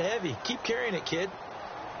not that heavy. Keep carrying it, kid.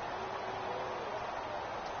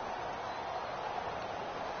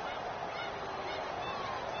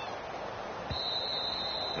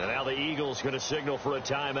 And now the Eagles going to signal for a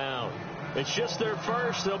timeout. It's just their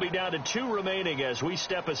first. They'll be down to 2 remaining as we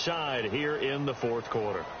step aside here in the fourth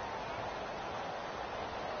quarter.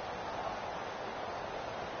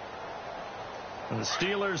 And the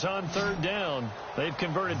Steelers on third down. They've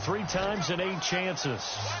converted 3 times in 8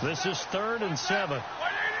 chances. This is 3rd and 7.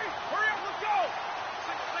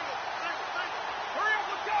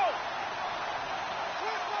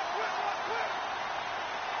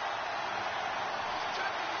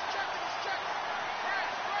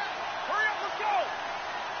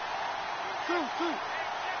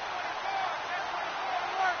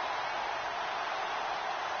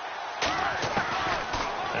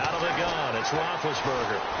 Out of the gun, it's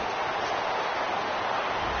Roethlisberger.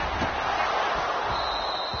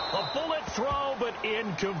 A bullet throw, but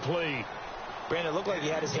incomplete. Brandon, it looked like he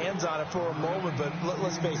had his hands on it for a moment, but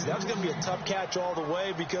let's face it, that was going to be a tough catch all the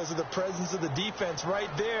way because of the presence of the defense right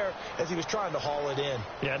there as he was trying to haul it in.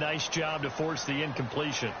 Yeah, nice job to force the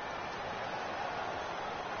incompletion.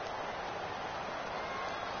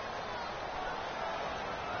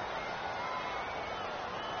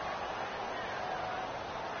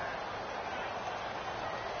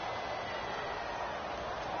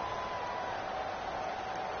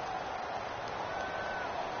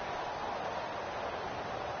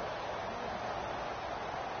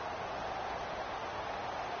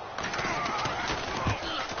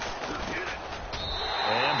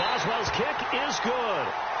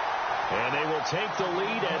 Take the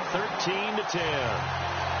lead at 13-10.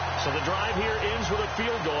 So the drive here ends with a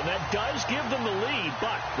field goal, and that does give them the lead,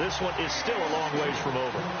 but this one is still a long ways from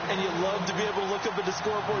over. And you love to be able to look up at the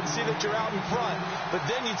scoreboard and see that you're out in front, but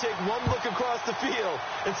then you take one look across the field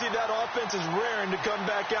and see that offense is raring to come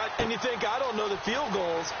back out, and you think, I don't know, the field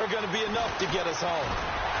goals are going to be enough to get us home.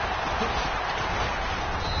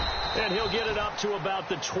 And he'll get it up to about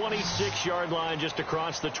the 26-yard line, just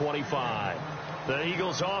across the 25. The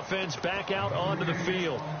Eagles offense back out onto the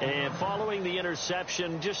field. And following the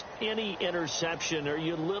interception, just any interception, are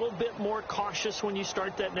you a little bit more cautious when you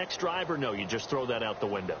start that next drive, or no, you just throw that out the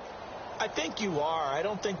window? I think you are. I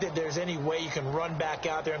don't think that there's any way you can run back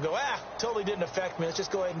out there and go, totally didn't affect me. Let's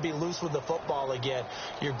just go ahead and be loose with the football again.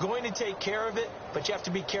 You're going to take care of it, but you have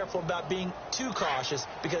to be careful about being too cautious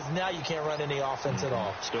because now you can't run any offense at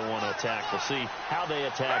all. Still want to attack. We'll see how they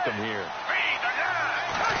attack them here.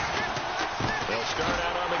 They'll start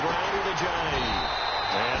out on the ground with a jive.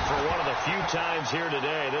 And for one of the few times here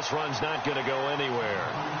today, this run's not going to go anywhere.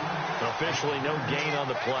 Officially no gain on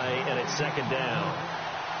the play, and it's 2nd down.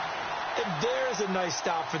 And there's a nice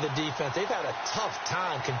stop for the defense. They've had a tough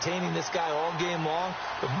time containing this guy all game long,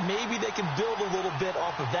 but maybe they can build a little bit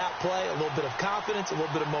off of that play, a little bit of confidence, a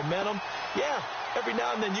little bit of momentum. Yeah, every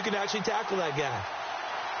now and then you can actually tackle that guy.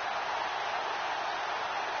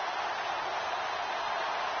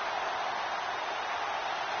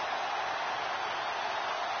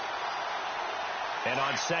 And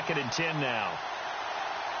on 2nd and 10 now.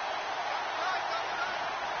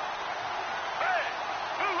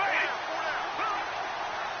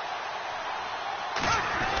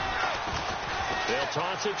 They'll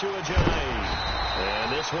toss it to Ajayi.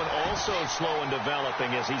 And this one also slow in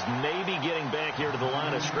developing as he's maybe getting back here to the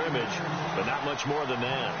line of scrimmage, but not much more than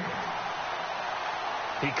that.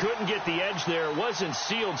 He couldn't get the edge there. It wasn't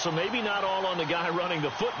sealed, so maybe not all on the guy running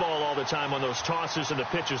the football all the time on those tosses and the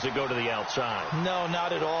pitches that go to the outside. No,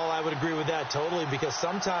 not at all. I would agree with that totally because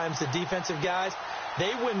sometimes the defensive guys,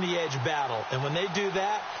 they win the edge battle. And when they do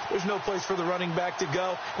that, there's no place for the running back to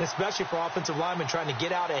go, and especially for offensive linemen trying to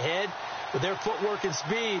get out ahead. With their footwork and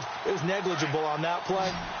speed, it was negligible on that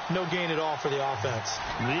play. No gain at all for the offense.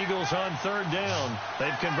 The Eagles on 3rd down.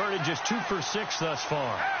 They've converted just 2 for 6 thus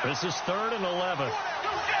far. This is 3rd and 11.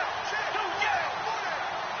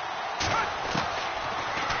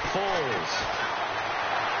 Foles.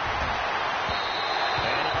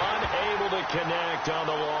 And unable to connect on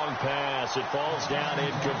the long pass. It falls down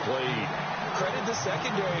incomplete. Credit the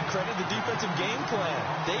secondary and credit the defensive game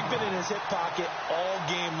plan. They've been in his hip pocket all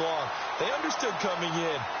game long. They understood coming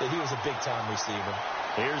in that he was a big-time receiver.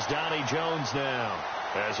 Here's Donnie Jones now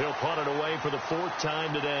as he'll punt it away for the 4th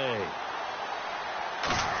time today.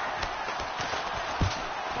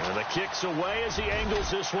 And the kick's away as he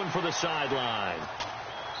angles this one for the sideline.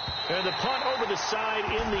 And the punt over the side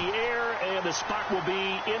in the air, and the spot will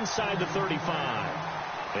be inside the 35.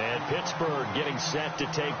 And Pittsburgh getting set to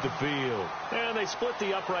take the field. And they split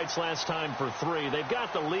the uprights last time for 3. They've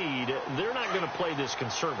got the lead. They're not going to play this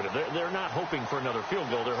conservative. They're not hoping for another field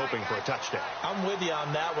goal. They're hoping for a touchdown. I'm with you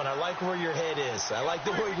on that one. I like where your head is. I like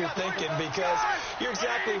the way you're thinking because you're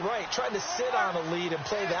exactly right. Trying to sit on a lead and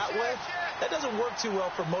play that way, That doesn't work too well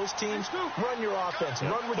for most teams. Run your offense.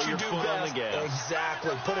 Run what you do best.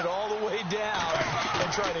 Exactly. Put it all the way down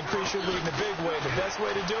and try to increase your lead in a big way. The best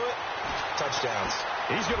way to do it, touchdowns.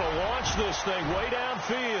 He's going to launch this thing way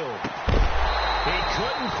downfield. He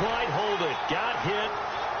couldn't quite hold it. Got hit.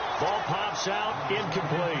 Ball pops out.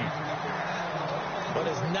 Incomplete. But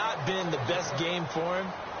it's not been the best game for him,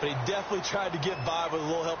 but he definitely tried to get by with a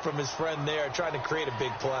little help from his friend there, trying to create a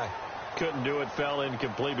big play. Couldn't do it, fell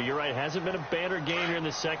incomplete. But you're right, hasn't been a banner game here in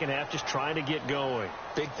the second half, just trying to get going.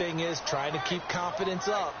 Big thing is trying to keep confidence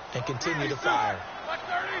up and continue to fire.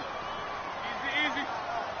 Easy.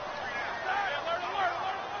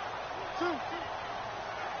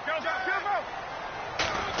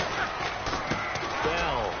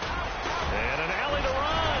 Bell. And an alley to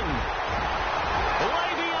run.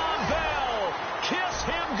 Le'Veon Bell. Kiss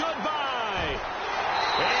him goodbye.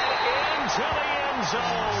 And into the end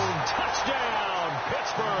zone. Touchdown,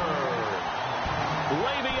 Pittsburgh.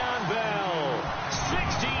 Le'Veon Bell.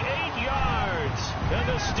 68 yards. And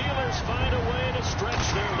the Steelers find a way to stretch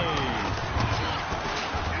their lead.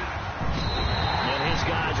 And his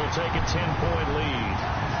guys will take a 10-point lead.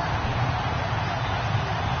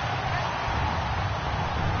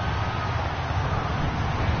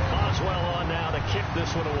 Well on now to kick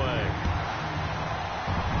this one away.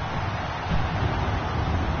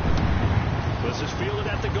 This is fielded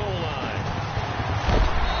at the goal line.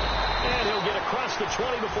 And he'll get across the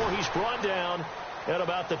 20 before he's brought down at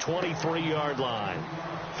about the 23-yard line.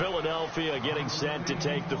 Philadelphia getting set to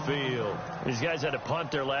take the field. These guys had to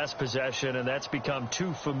punt their last possession, and that's become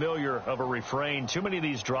too familiar of a refrain. Too many of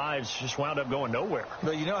these drives just wound up going nowhere.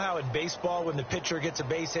 Well, you know how in baseball when the pitcher gets a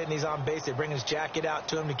base hit and he's on base, they bring his jacket out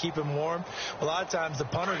to him to keep him warm? Well, a lot of times the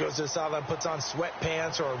punter goes to the sideline, puts on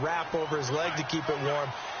sweatpants or a wrap over his leg to keep it warm.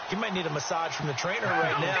 He might need a massage from the trainer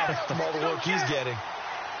right now from all the work he's getting.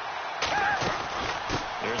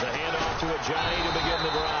 There's a handoff to Ajayi to begin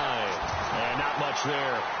the drive. And not much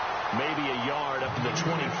there. Maybe a yard up to the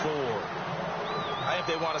 24. I think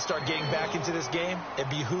they want to start getting back into this game. It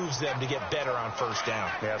behooves them to get better on first down.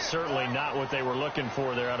 Yeah, certainly not what they were looking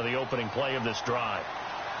for there out of the opening play of this drive.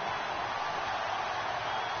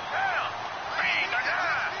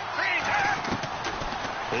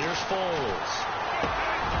 Here's Foles.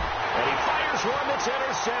 And he fires one that's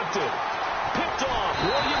intercepted. Picked off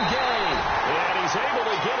William Gay. And he's able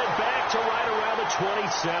to get it back to right around the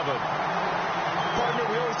 27. Partner,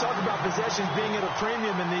 we always talk about possessions being at a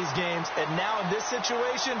premium in these games. And now in this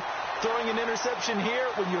situation, throwing an interception here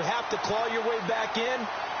when you have to claw your way back in,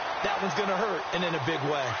 that one's going to hurt, and in a big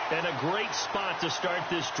way. And a great spot to start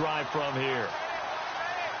this drive from here.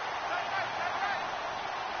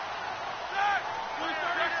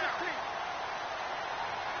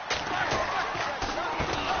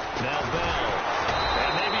 Now Bell.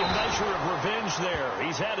 And maybe a measure of revenge there.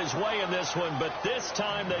 He's had his way in this one, but this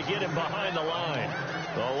time they get him behind the line.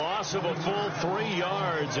 The loss of a full 3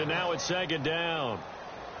 yards, and now it's second down.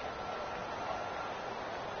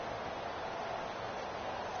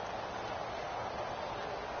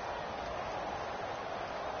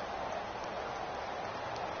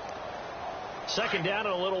 Second down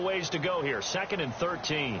and a little ways to go here. 2nd and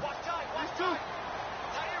 13.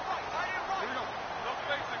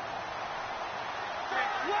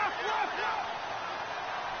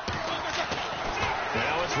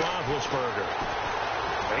 Now it's Roethlisberger.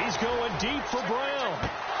 He's going deep for Brown.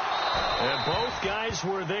 And both guys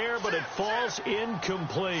were there, but it falls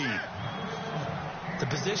incomplete. The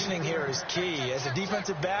positioning here is key. As a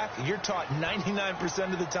defensive back, you're taught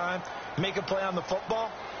 99% of the time, make a play on the football.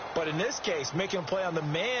 But in this case, making a play on the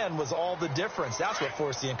man was all the difference. That's what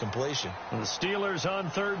forced the incompletion. The Steelers on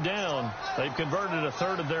third down. They've converted a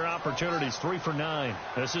third of their opportunities, 3 for 9.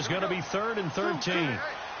 This is going to be 3rd and 13.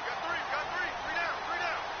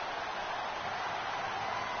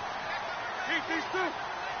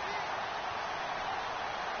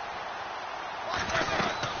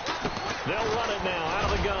 They'll run it now out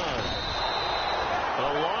of the gun.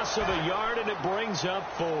 A loss of a yard, and it brings up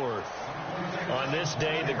 4th. On this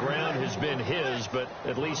day, the ground has been his, but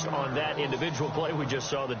at least on that individual play, we just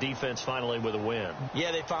saw the defense finally with a win.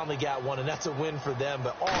 Yeah, they finally got one, and that's a win for them,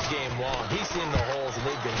 but all game long, he's seen the holes, and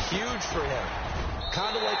they've been huge for him.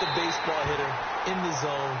 Kind of like a baseball hitter in the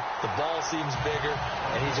zone. The ball seems bigger,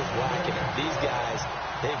 and he's just whacking it. These guys,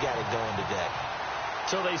 they've got it going today.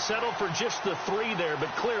 So they settle for just the 3 there, but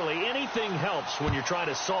clearly anything helps when you're trying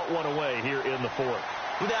to salt one away here in the 4th.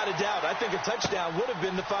 Without a doubt, I think a touchdown would have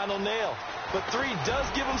been the final nail. But 3 does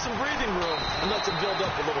give him some breathing room and lets him build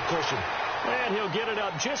up a little cushion. And he'll get it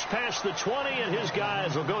up just past the 20, and his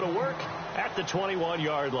guys will go to work at the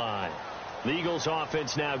 21-yard line. The Eagles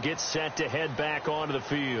offense now gets set to head back onto the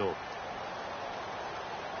field.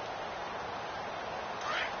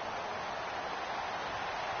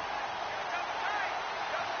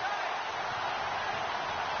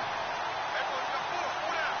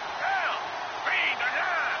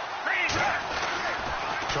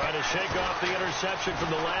 Trying to shake off the interception from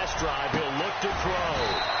the last drive. He'll look to throw.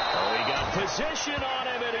 Oh, he got position on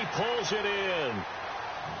him, and he pulls it in.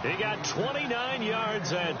 He got 29 yards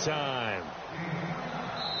that time.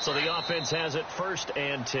 So the offense has it 1st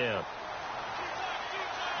and 10.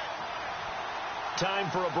 Time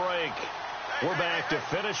for a break. We're back to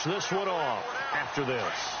finish this one off after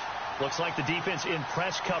this. Looks like the defense in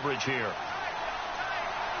press coverage here.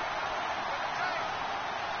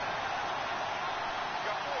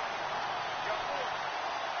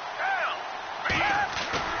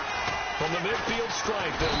 From the midfield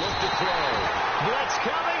stripe, they'll look to throw. Blitz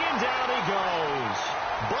coming, and down he goes.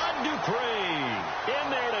 Bud Dupree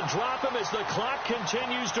in there to drop him as the clock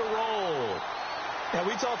continues to roll. Now,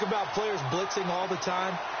 we talk about players blitzing all the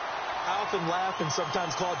time. I often laugh and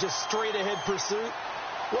sometimes call it just straight-ahead pursuit.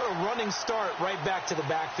 What a running start right back to the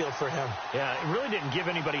backfield for him. Yeah, it really didn't give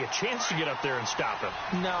anybody a chance to get up there and stop him.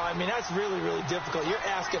 No, I mean, that's really, really difficult. You're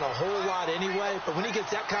asking a whole lot anyway, but when he gets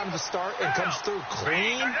that kind of a start and comes through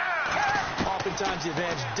clean, oftentimes the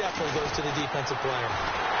advantage definitely goes to the defensive player.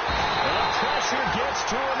 The pressure gets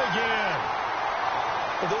to him again.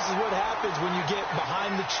 Well, this is what happens when you get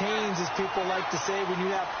behind the chains, as people like to say. When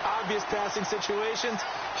you have obvious passing situations,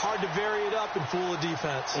 hard to vary it up and fool a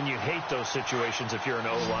defense. And you hate those situations if you're an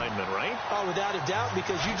O-lineman, right? Oh, without a doubt,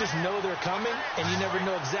 because you just know they're coming, and you never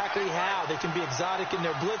know exactly how. They can be exotic in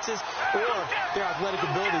their blitzes, or their athletic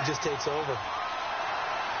ability just takes over.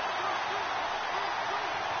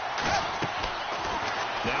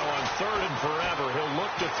 Now on 3rd and forever, he'll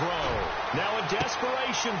look to throw. Now a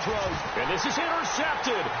desperation throw, and this is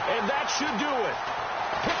intercepted, and that should do it.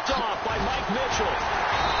 Picked off by Mike Mitchell,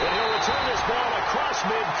 and he'll return this ball across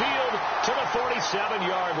midfield to the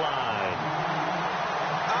 47-yard line.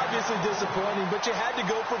 Obviously disappointing, but you had to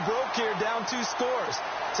go for broke here, down 2 scores.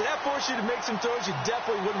 So that forced you to make some throws you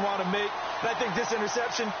definitely wouldn't want to make. And I think this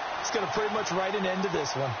interception is going to pretty much write an end to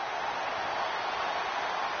this one.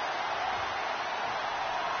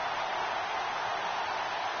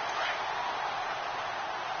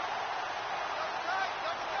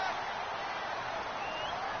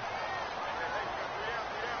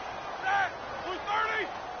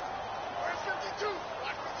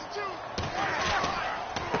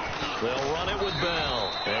 They'll run it with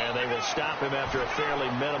Bell, and they will stop him after a fairly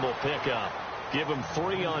minimal pickup. Give him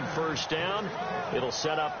 3 on 1st down. It'll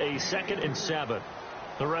set up a 2nd and 7.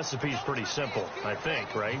 The recipe's pretty simple, I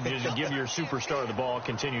think, right? Just give your superstar the ball,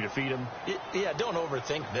 continue to feed him. Yeah, don't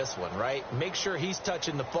overthink this one, right? Make sure he's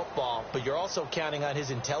touching the football, but you're also counting on his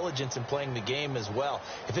intelligence in playing the game as well.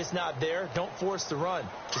 If it's not there, don't force the run.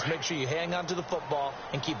 Just make sure you hang on to the football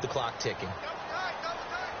and keep the clock ticking.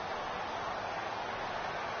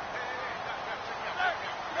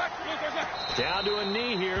 Down to a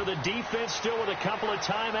knee here. The defense still with a couple of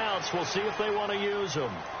timeouts. We'll see if they want to use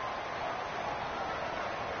them.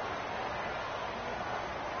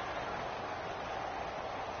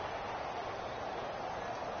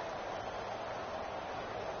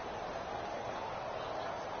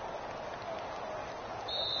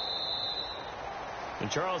 And,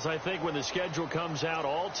 Charles, I think when the schedule comes out,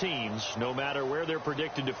 all teams, no matter where they're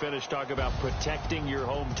predicted to finish, talk about protecting your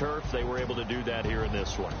home turf. They were able to do that here in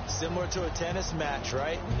this one. Similar to a tennis match,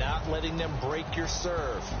 right? Not letting them break your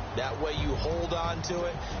serve. That way you hold on to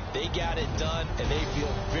it. They got it done, and they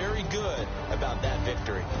feel very good about that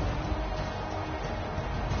victory.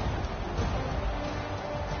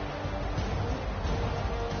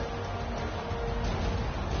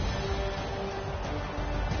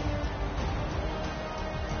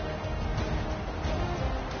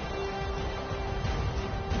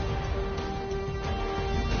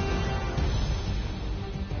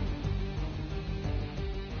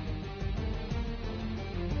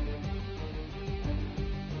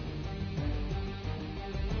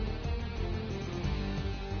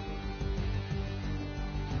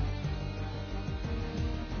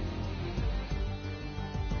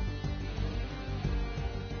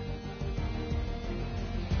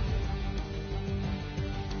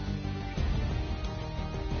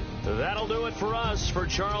 That'll do it for us. For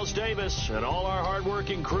Charles Davis and all our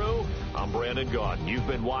hardworking crew, I'm Brandon Gaudin. You've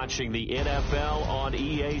been watching the NFL on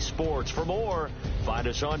EA Sports. For more, find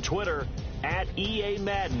us on Twitter @EA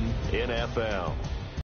Madden NFL.